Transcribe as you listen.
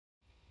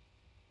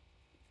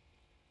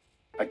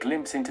A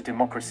Glimpse into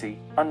Democracy,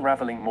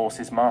 Unraveling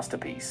Morse's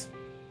Masterpiece.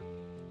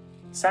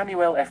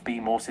 Samuel F. B.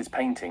 Morse's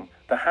painting,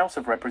 The House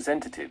of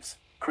Representatives,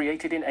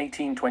 created in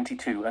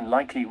 1822 and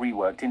likely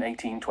reworked in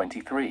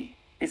 1823,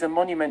 is a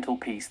monumental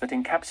piece that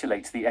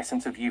encapsulates the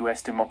essence of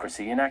U.S.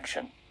 democracy in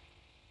action.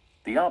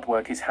 The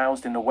artwork is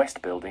housed in the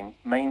West Building,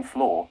 main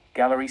floor,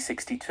 Gallery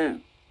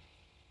 62.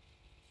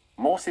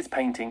 Morse's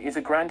painting is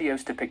a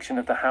grandiose depiction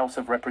of the House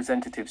of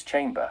Representatives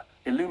chamber,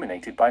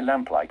 illuminated by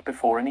lamplight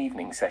before an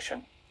evening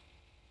session.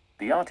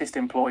 The artist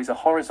employs a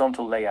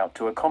horizontal layout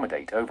to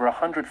accommodate over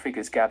 100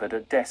 figures gathered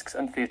at desks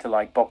and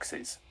theater-like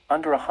boxes,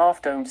 under a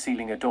half-domed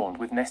ceiling adorned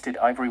with nested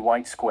ivory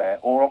white square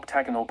or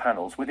octagonal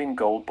panels within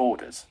gold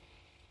borders.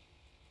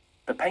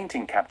 The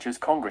painting captures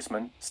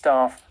congressmen,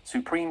 staff,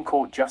 Supreme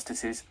Court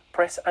justices,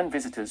 press and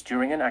visitors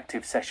during an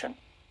active session.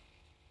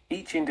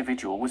 Each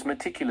individual was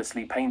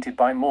meticulously painted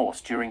by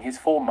Morse during his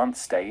 4-month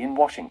stay in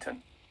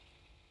Washington.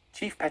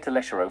 Chief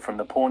Petaleshero from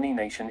the Pawnee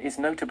Nation is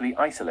notably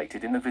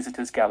isolated in the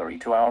visitors' gallery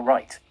to our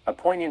right, a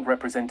poignant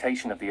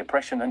representation of the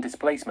oppression and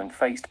displacement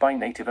faced by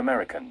Native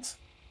Americans.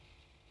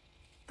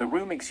 The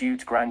room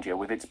exudes grandeur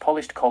with its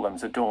polished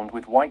columns adorned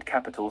with white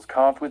capitals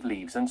carved with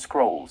leaves and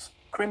scrolls.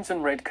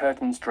 Crimson-red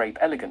curtains drape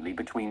elegantly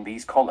between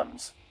these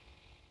columns.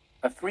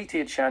 A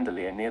 3-tiered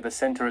chandelier near the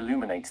center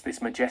illuminates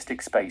this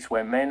majestic space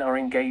where men are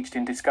engaged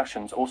in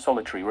discussions or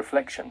solitary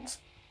reflections.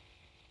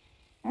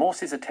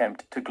 Morse's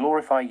attempt to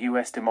glorify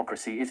U.S.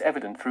 democracy is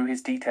evident through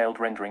his detailed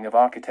rendering of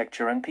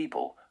architecture and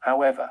people.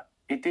 However,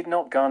 it did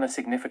not garner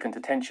significant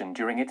attention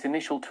during its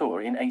initial tour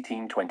in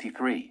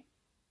 1823.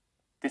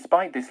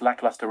 Despite this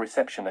lackluster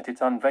reception at its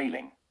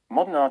unveiling,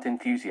 modern art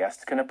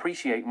enthusiasts can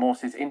appreciate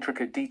Morse's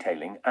intricate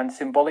detailing and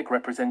symbolic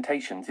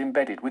representations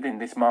embedded within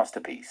this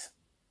masterpiece.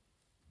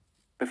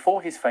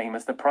 Before his fame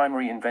as the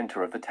primary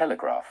inventor of the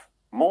telegraph,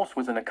 Morse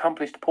was an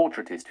accomplished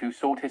portraitist who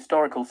sought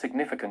historical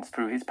significance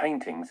through his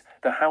paintings.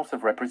 The House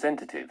of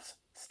Representatives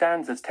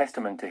stands as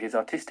testament to his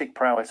artistic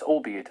prowess,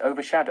 albeit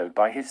overshadowed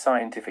by his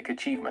scientific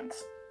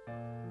achievements.